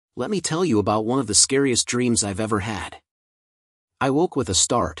Let me tell you about one of the scariest dreams I've ever had. I woke with a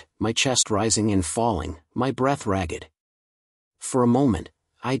start, my chest rising and falling, my breath ragged. For a moment,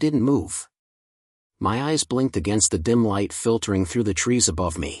 I didn't move. My eyes blinked against the dim light filtering through the trees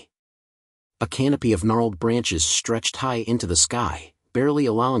above me. A canopy of gnarled branches stretched high into the sky, barely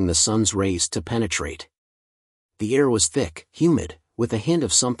allowing the sun's rays to penetrate. The air was thick, humid, with a hint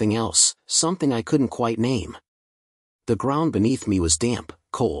of something else, something I couldn't quite name. The ground beneath me was damp,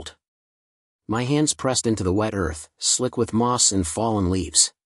 cold. My hands pressed into the wet earth, slick with moss and fallen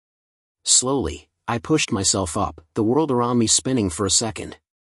leaves. Slowly, I pushed myself up, the world around me spinning for a second.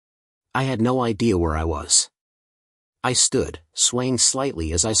 I had no idea where I was. I stood, swaying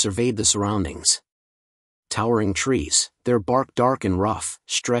slightly as I surveyed the surroundings. Towering trees, their bark dark and rough,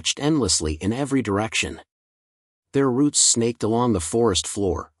 stretched endlessly in every direction. Their roots snaked along the forest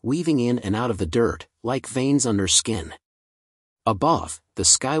floor, weaving in and out of the dirt, like veins under skin. Above, the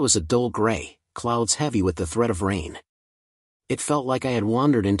sky was a dull gray, clouds heavy with the threat of rain. It felt like I had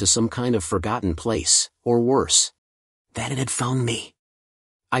wandered into some kind of forgotten place, or worse, that it had found me.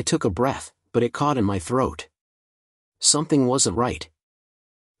 I took a breath, but it caught in my throat. Something wasn't right.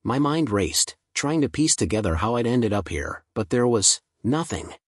 My mind raced, trying to piece together how I'd ended up here, but there was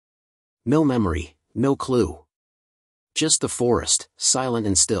nothing. No memory, no clue. Just the forest, silent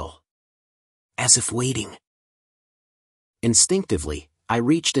and still. As if waiting. Instinctively, I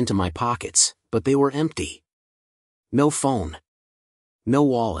reached into my pockets, but they were empty. No phone. No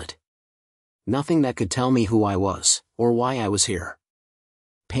wallet. Nothing that could tell me who I was, or why I was here.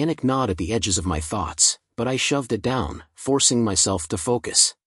 Panic gnawed at the edges of my thoughts, but I shoved it down, forcing myself to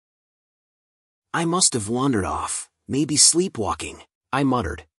focus. I must have wandered off, maybe sleepwalking, I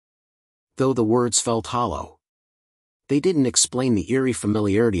muttered. Though the words felt hollow. They didn't explain the eerie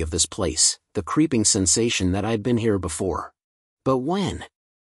familiarity of this place, the creeping sensation that I'd been here before. But when?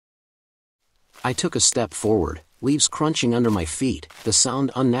 I took a step forward, leaves crunching under my feet, the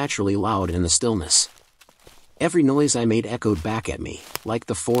sound unnaturally loud in the stillness. Every noise I made echoed back at me, like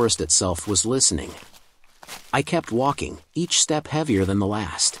the forest itself was listening. I kept walking, each step heavier than the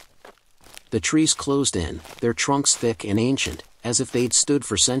last. The trees closed in, their trunks thick and ancient, as if they'd stood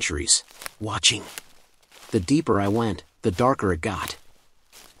for centuries, watching. The deeper I went, the darker it got.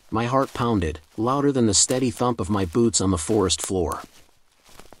 My heart pounded, louder than the steady thump of my boots on the forest floor.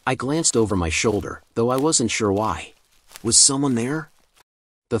 I glanced over my shoulder, though I wasn't sure why. Was someone there?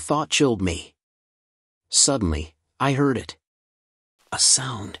 The thought chilled me. Suddenly, I heard it. A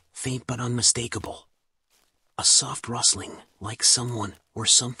sound, faint but unmistakable. A soft rustling, like someone, or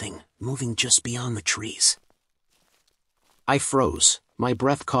something, moving just beyond the trees. I froze, my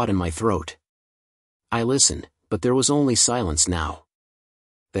breath caught in my throat. I listened, but there was only silence now.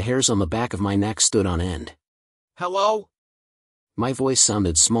 The hairs on the back of my neck stood on end. Hello? My voice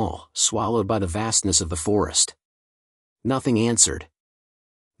sounded small, swallowed by the vastness of the forest. Nothing answered.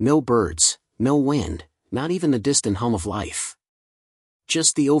 No birds, no wind, not even the distant hum of life.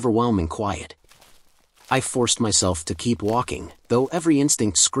 Just the overwhelming quiet. I forced myself to keep walking, though every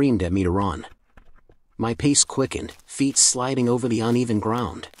instinct screamed at me to run. My pace quickened, feet sliding over the uneven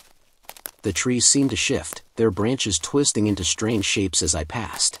ground. The trees seemed to shift, their branches twisting into strange shapes as I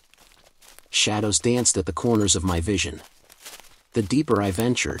passed. Shadows danced at the corners of my vision. The deeper I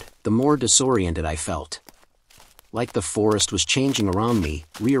ventured, the more disoriented I felt. Like the forest was changing around me,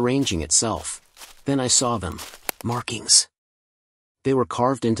 rearranging itself. Then I saw them. Markings. They were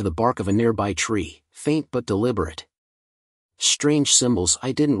carved into the bark of a nearby tree, faint but deliberate. Strange symbols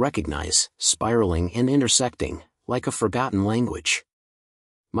I didn't recognize, spiraling and intersecting, like a forgotten language.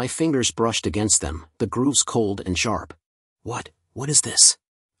 My fingers brushed against them, the grooves cold and sharp. What is this?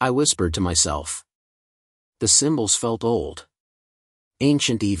 I whispered to myself. The symbols felt old.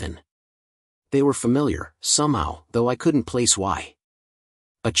 Ancient even. They were familiar, somehow, though I couldn't place why.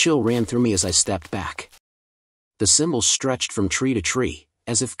 A chill ran through me as I stepped back. The symbols stretched from tree to tree,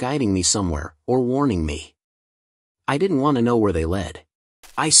 as if guiding me somewhere, or warning me. I didn't want to know where they led.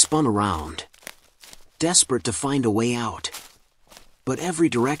 I spun around, desperate to find a way out. But every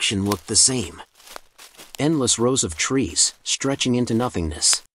direction looked the same. Endless rows of trees, stretching into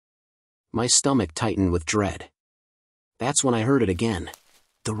nothingness. My stomach tightened with dread. That's when I heard it again.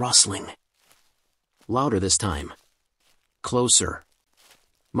 The rustling. Louder this time. Closer.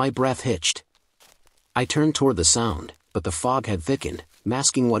 My breath hitched. I turned toward the sound, but the fog had thickened,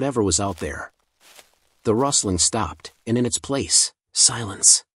 masking whatever was out there. The rustling stopped, and in its place,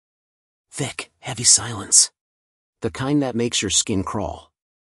 silence. Thick, heavy silence. The kind that makes your skin crawl.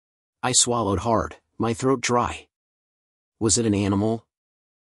 I swallowed hard, my throat dry. Was it an animal?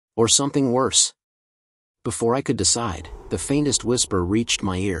 Or something worse? Before I could decide, the faintest whisper reached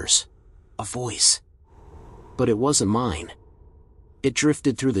my ears. A voice. But it wasn't mine. It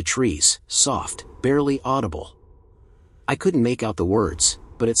drifted through the trees, soft, barely audible. I couldn't make out the words,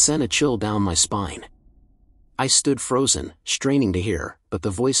 but it sent a chill down my spine. I stood frozen, straining to hear, but the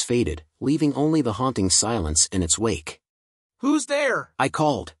voice faded, leaving only the haunting silence in its wake. Who's there? I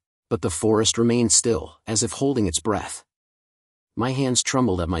called, but the forest remained still, as if holding its breath. My hands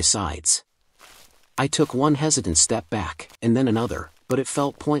trembled at my sides. I took one hesitant step back, and then another, but it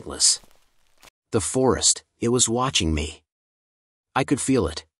felt pointless. The forest, it was watching me. I could feel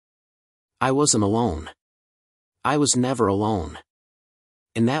it. I wasn't alone. I was never alone.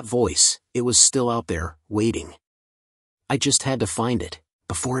 And that voice, it was still out there, waiting. I just had to find it,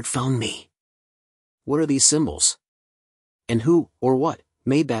 before it found me. What are these symbols? And who, or what,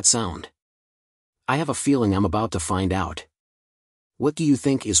 made that sound? I have a feeling I'm about to find out. What do you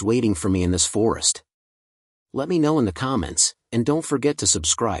think is waiting for me in this forest? Let me know in the comments, and don't forget to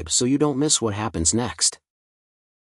subscribe so you don't miss what happens next.